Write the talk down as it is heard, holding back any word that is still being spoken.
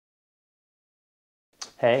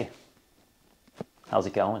Hey, how's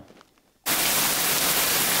it going?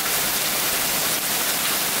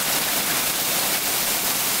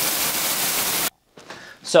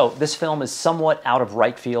 So this film is somewhat out of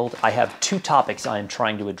right field. I have two topics I am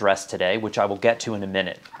trying to address today, which I will get to in a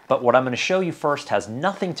minute. But what I'm going to show you first has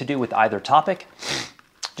nothing to do with either topic.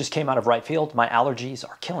 Just came out of right field. My allergies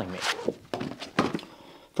are killing me.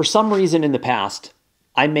 For some reason in the past,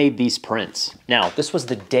 I made these prints. Now, this was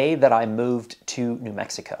the day that I moved to New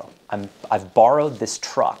Mexico. I've borrowed this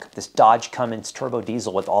truck, this Dodge Cummins turbo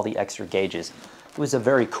diesel with all the extra gauges. It was a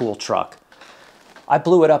very cool truck. I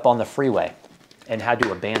blew it up on the freeway and had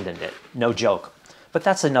to abandon it. No joke. But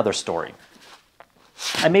that's another story.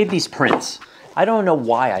 I made these prints. I don't know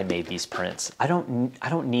why I made these prints. I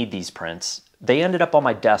don't need these prints. They ended up on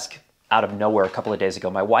my desk out of nowhere a couple of days ago.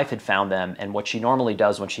 My wife had found them, and what she normally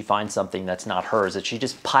does when she finds something that's not hers is she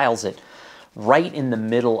just piles it right in the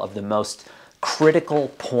middle of the most critical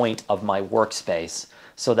point of my workspace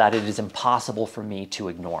so that it is impossible for me to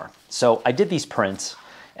ignore. So I did these prints,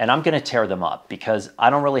 and I'm gonna tear them up because I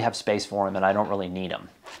don't really have space for them and I don't really need them.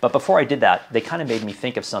 But before I did that, they kind of made me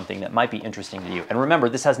think of something that might be interesting to you. And remember,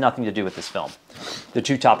 this has nothing to do with this film, the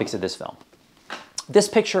two topics of this film. This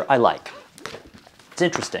picture I like. It's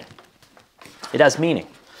interesting. It has meaning.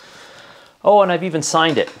 Oh, and I've even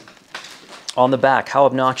signed it on the back. How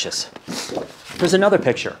obnoxious. Here's another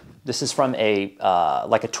picture. This is from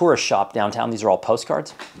like a tourist shop downtown. These are all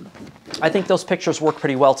postcards. I think those pictures work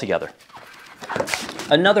pretty well together.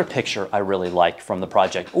 Another picture I really like from the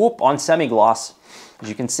project. Oop, on semi-gloss. As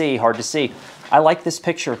you can see, hard to see. I like this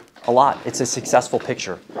picture a lot. It's a successful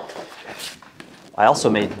picture. I also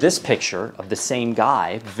made this picture of the same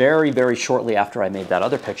guy very, very shortly after I made that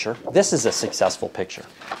other picture. This is a successful picture.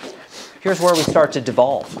 Here's where we start to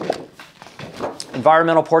devolve.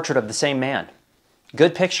 Environmental portrait of the same man.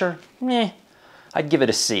 Good picture? Meh. I'd give it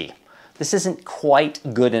a C. This isn't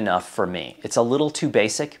quite good enough for me. It's a little too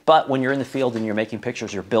basic, but when you're in the field and you're making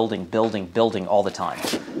pictures, you're building, building, building all the time.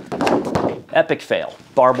 Epic fail.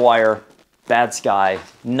 Barbed wire. Bad sky,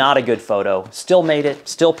 not a good photo. Still made it,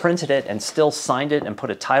 still printed it, and still signed it and put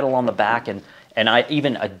a title on the back, and I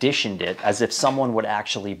even editioned it as if someone would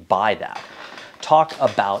actually buy that. Talk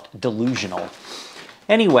about delusional.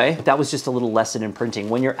 Anyway, that was just a little lesson in printing.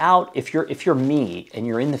 When you're out, if you're me and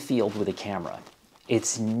you're in the field with a camera,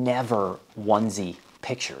 it's never onesie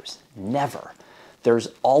pictures. Never. There's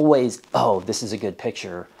always, oh, this is a good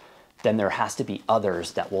picture. Then there has to be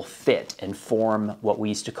others that will fit and form what we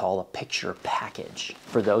used to call a picture package.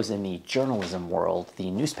 For those in the journalism world, the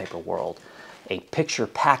newspaper world, a picture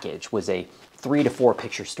package was a 3 to 4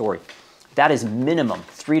 picture story. That is minimum,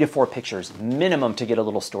 3 to 4 pictures, minimum to get a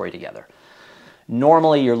little story together.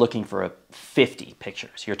 Normally you're looking for 50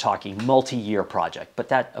 pictures. You're talking multi-year project, but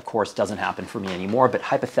that of course doesn't happen for me anymore. But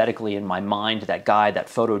hypothetically in my mind, that guy, that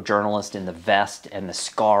photojournalist in the vest and the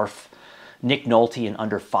scarf, Nick Nolte in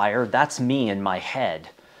Under Fire, that's me in my head,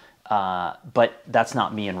 but that's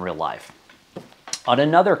not me in real life. On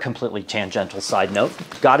another completely tangential side note,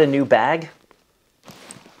 got a new bag.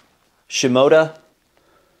 Shimoda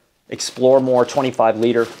Explore More 25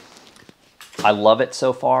 liter. I love it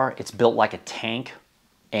so far. It's built like a tank,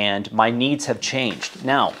 and my needs have changed.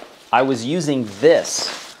 Now, I was using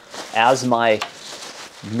this as my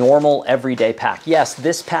normal everyday pack. Yes,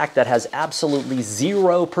 this pack that has absolutely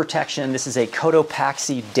zero protection. This is a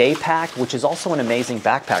Cotopaxi day pack, which is also an amazing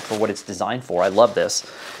backpack for what it's designed for. I love this.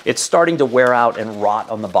 It's starting to wear out and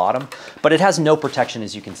rot on the bottom, but it has no protection,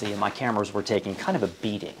 as you can see, and my cameras were taking kind of a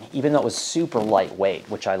beating, even though it was super lightweight,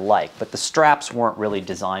 which I like, but the straps weren't really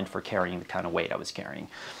designed for carrying the kind of weight I was carrying.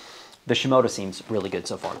 The Shimoda seems really good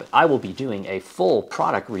so far, but I will be doing a full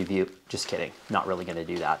product review. Just kidding, not really gonna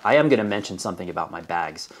do that. I am gonna mention something about my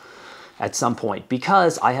bags at some point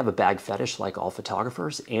because I have a bag fetish like all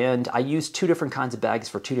photographers, and I use 2 different kinds of bags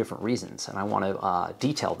for 2 different reasons, and I wanna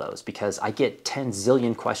detail those because I get 10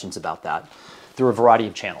 zillion questions about that through a variety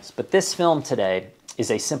of channels. But this film today is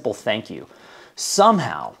a simple thank you.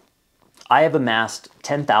 Somehow, I have amassed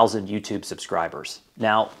 10,000 YouTube subscribers.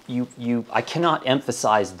 Now, I cannot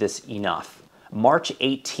emphasize this enough. March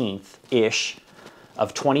 18th-ish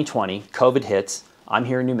of 2020, COVID hits. I'm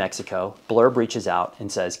here in New Mexico. Blurb reaches out and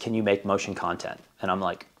says, can you make motion content? And I'm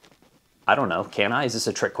like, I don't know, can I? Is this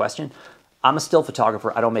a trick question? I'm a still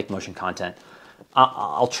photographer. I don't make motion content.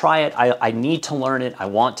 I'll try it. I need to learn it. I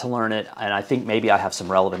want to learn it. And I think maybe I have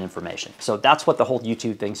some relevant information. So that's what the whole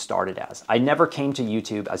YouTube thing started as. I never came to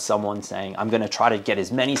YouTube as someone saying, I'm going to try to get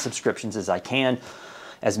as many subscriptions as I can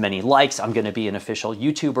as many likes. I'm going to be an official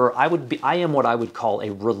YouTuber. I am what I would call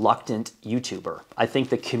a reluctant YouTuber. I think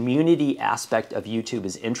the community aspect of YouTube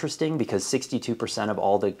is interesting because 62% of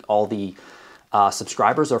all the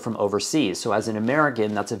subscribers are from overseas. So as an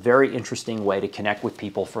American, that's a very interesting way to connect with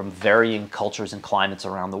people from varying cultures and climates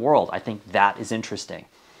around the world. I think that is interesting.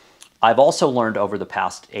 I've also learned over the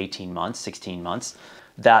past 18 months, 16 months,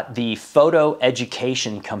 that the photo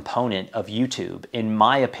education component of YouTube, in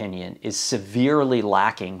my opinion, is severely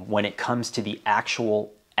lacking when it comes to the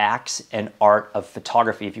actual acts and art of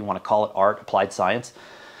photography, if you want to call it art, applied science.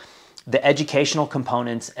 The educational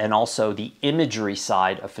components and also the imagery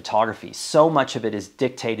side of photography. So much of it is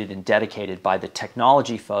dictated and dedicated by the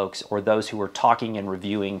technology folks or those who are talking and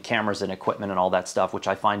reviewing cameras and equipment and all that stuff, which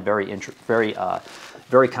I find very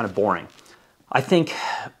kind of boring. I think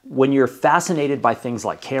when you're fascinated by things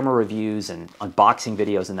like camera reviews and unboxing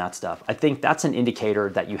videos and that stuff, I think that's an indicator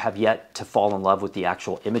that you have yet to fall in love with the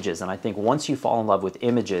actual images. And I think once you fall in love with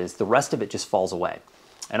images, the rest of it just falls away.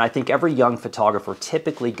 And I think every young photographer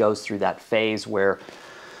typically goes through that phase where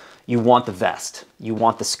you want the vest, you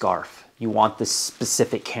want the scarf, you want the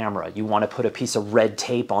specific camera, you want to put a piece of red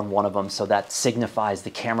tape on one of them so that signifies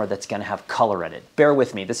the camera that's going to have color in it. Bear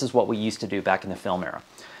with me, this is what we used to do back in the film era.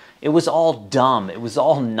 It was all dumb, it was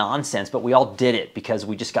all nonsense, but we all did it because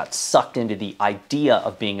we just got sucked into the idea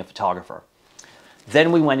of being a photographer.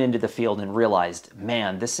 Then we went into the field and realized,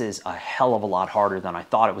 man, this is a hell of a lot harder than I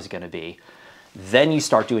thought it was going to be. Then you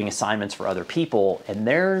start doing assignments for other people, and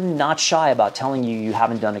they're not shy about telling you you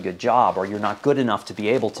haven't done a good job or you're not good enough to be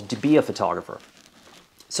able to be a photographer.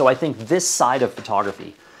 So I think this side of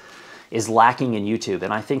photography is lacking in YouTube,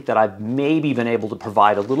 and I think that I've maybe been able to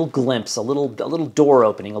provide a little glimpse, a little door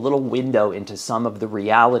opening, a little window into some of the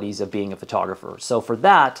realities of being a photographer. So for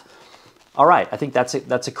that, all right, I think that's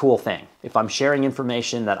a cool thing. If I'm sharing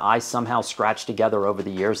information that I somehow scratched together over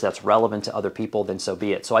the years that's relevant to other people, then so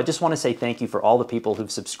be it. So I just want to say thank you for all the people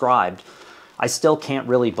who've subscribed. I still can't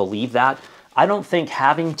really believe that. I don't think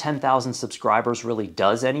having 10,000 subscribers really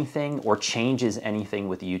does anything or changes anything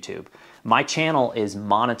with YouTube. My channel is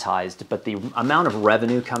monetized, but the amount of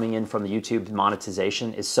revenue coming in from the YouTube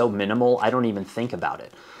monetization is so minimal, I don't even think about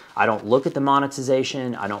it. I don't look at the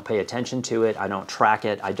monetization, I don't pay attention to it, I don't track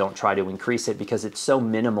it, I don't try to increase it because it's so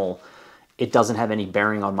minimal, it doesn't have any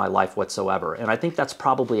bearing on my life whatsoever. And I think that's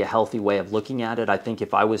probably a healthy way of looking at it. I think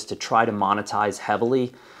if I was to try to monetize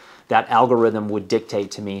heavily, that algorithm would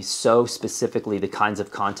dictate to me so specifically the kinds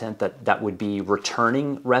of content that would be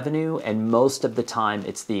returning revenue, and most of the time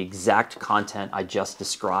it's the exact content I just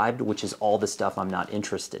described, which is all the stuff I'm not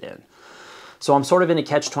interested in. So I'm sort of in a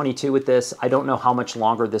catch-22 with this. I don't know how much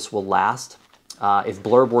longer this will last. If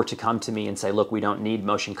Blurb were to come to me and say, look, we don't need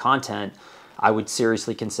motion content, I would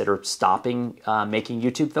seriously consider stopping making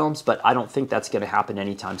YouTube films, but I don't think that's going to happen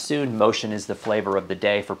anytime soon. Motion is the flavor of the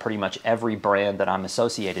day for pretty much every brand that I'm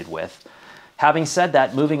associated with. Having said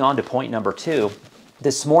that, moving on to point number 2,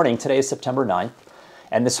 this morning, today is September 9th,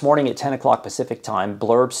 and this morning at 10 o'clock Pacific time,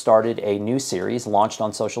 Blurb started a new series launched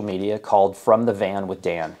on social media called From the Van with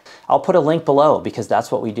Dan. I'll put a link below because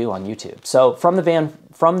that's what we do on YouTube. So From the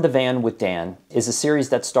Van with Dan is a series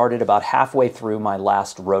that started about halfway through my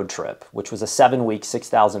last road trip, which was a 7-week,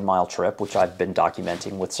 6,000-mile trip, which I've been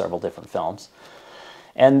documenting with several different films.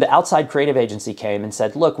 And the outside creative agency came and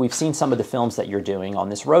said, look, we've seen some of the films that you're doing on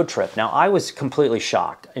this road trip. Now, I was completely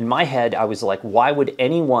shocked. In my head, I was like, why would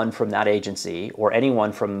anyone from that agency, or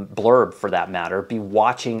anyone from Blurb for that matter, be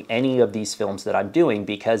watching any of these films that I'm doing?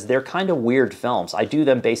 Because they're kind of weird films. I do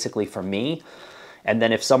them basically for me. And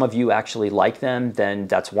then if some of you actually like them, then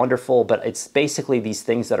that's wonderful. But it's basically these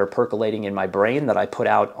things that are percolating in my brain that I put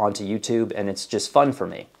out onto YouTube, and it's just fun for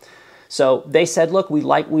me. So they said, look, we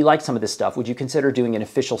like some of this stuff. Would you consider doing an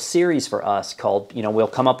official series for us called, we'll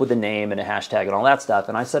come up with a name and a hashtag and all that stuff.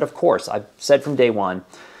 And I said, of course. I've said from day one,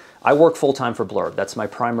 I work full-time for Blurb. That's my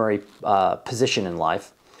primary position in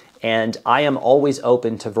life. And I am always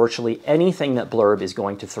open to virtually anything that Blurb is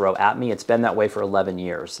going to throw at me. It's been that way for 11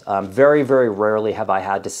 years. Very, very rarely have I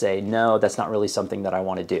had to say, no, that's not really something that I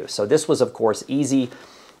want to do. So this was, of course, easy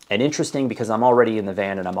and interesting because I'm already in the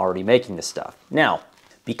van and I'm already making this stuff. Now,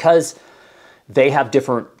 because they have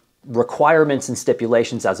different requirements and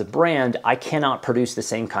stipulations as a brand, I cannot produce the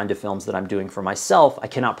same kind of films that I'm doing for myself. I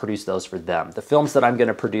cannot produce those for them. The films that I'm going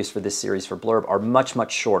to produce for this series for Blurb are much,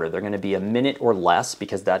 much shorter. They're going to be a minute or less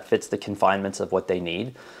because that fits the confinements of what they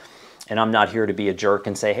need. And I'm not here to be a jerk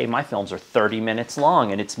and say, hey, my films are 30 minutes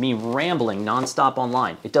long and it's me rambling nonstop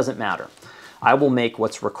online. It doesn't matter. I will make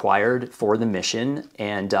what's required for the mission.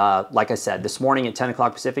 And like I said, this morning at 10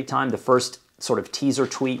 o'clock Pacific time, the first sort of teaser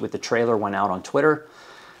tweet with the trailer went out on Twitter.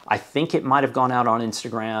 I think it might have gone out on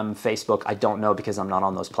Instagram, Facebook. I don't know because I'm not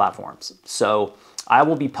on those platforms. So I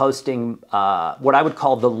will be posting what I would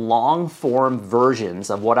call the long form versions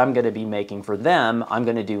of what I'm going to be making for them. I'm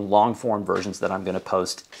going to do long form versions that I'm going to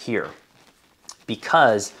post here.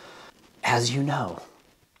 Because, as you know,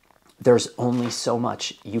 there's only so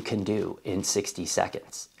much you can do in 60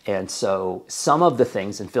 seconds. And so some of the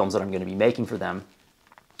things in films that I'm going to be making for them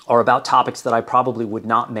are about topics that I probably would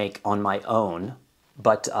not make on my own,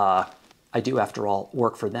 but I do, after all,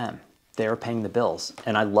 work for them. They're paying the bills,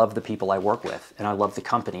 and I love the people I work with, and I love the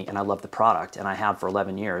company, and I love the product, and I have for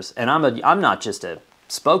 11 years. And I'm not just a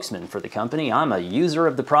spokesman for the company, I'm a user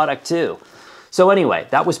of the product too. So anyway,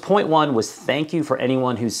 that was point one, was thank you for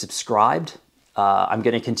anyone who's subscribed. I'm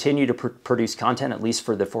going to continue to produce content, at least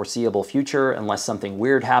for the foreseeable future, unless something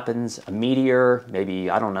weird happens, a meteor, maybe,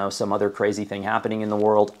 I don't know, some other crazy thing happening in the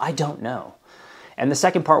world. I don't know. And the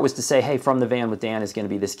second part was to say, hey, From the Van with Dan is going to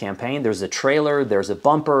be this campaign. There's a trailer, there's a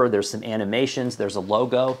bumper, there's some animations, there's a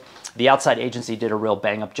logo. The outside agency did a real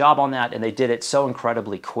bang-up job on that, and they did it so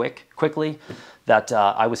incredibly quickly that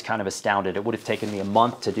I was kind of astounded. It would have taken me a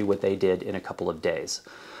month to do what they did in a couple of days.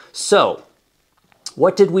 So,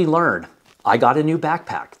 what did we learn? I got a new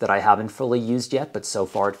backpack that I haven't fully used yet, but so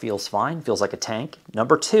far it feels fine. Feels like a tank.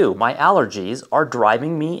 Number two, my allergies are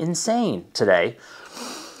driving me insane today.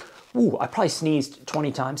 Ooh, I probably sneezed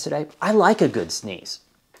 20 times today. I like a good sneeze.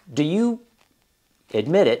 Do you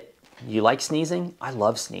admit it? You like sneezing? I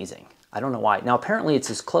love sneezing. I don't know why. Now, apparently it's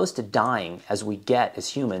as close to dying as we get as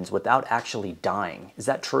humans without actually dying. Is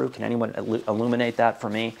that true? Can anyone illuminate that for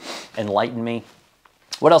me? Enlighten me?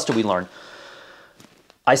 What else do we learn?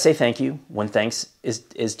 I say thank you when thanks is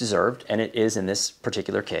deserved, and it is in this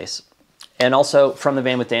particular case. And also, From the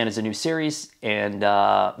Van with Dan is a new series, and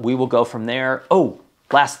we will go from there. Oh,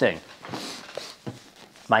 last thing.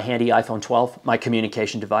 My handy iPhone 12, my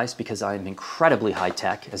communication device, because I am incredibly high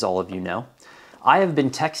tech, as all of you know. I have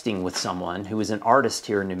been texting with someone who is an artist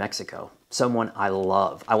here in New Mexico, someone I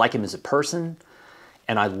love. I like him as a person,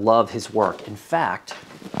 and I love his work. In fact,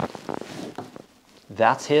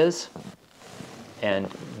 that's his. And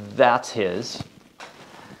that's his.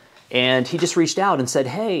 And he just reached out and said,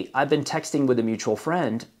 hey, I've been texting with a mutual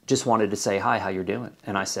friend, just wanted to say hi, how you're doing?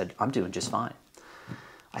 And I said, I'm doing just fine.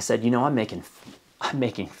 I said, you know, I'm making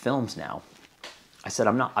films now. I said,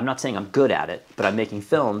 I'm not saying I'm good at it, but I'm making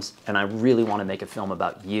films, and I really want to make a film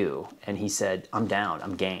about you. And he said, I'm down,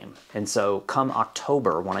 I'm game. And so come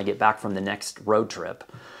October, when I get back from the next road trip,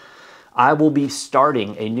 I will be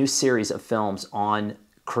starting a new series of films on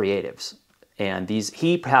creatives. And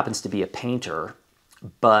he happens to be a painter,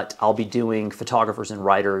 but I'll be doing photographers and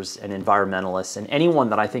writers and environmentalists and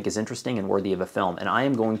anyone that I think is interesting and worthy of a film. And I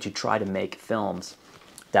am going to try to make films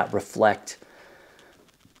that reflect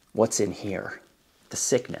what's in here, the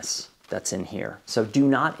sickness that's in here. So do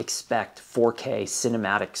not expect 4K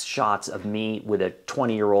cinematic shots of me with a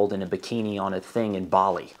 20-year-old in a bikini on a thing in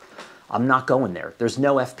Bali. I'm not going there. There's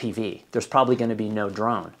no FPV. There's probably going to be no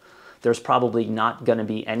drone. There's probably not going to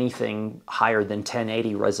be anything higher than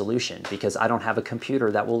 1080 resolution because I don't have a computer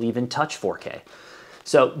that will even touch 4K.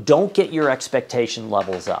 So don't get your expectation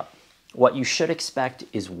levels up. What you should expect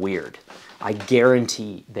is weird. I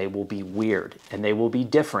guarantee they will be weird, and they will be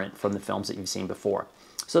different from the films that you've seen before.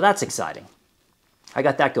 So that's exciting. I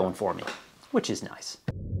got that going for me, which is nice.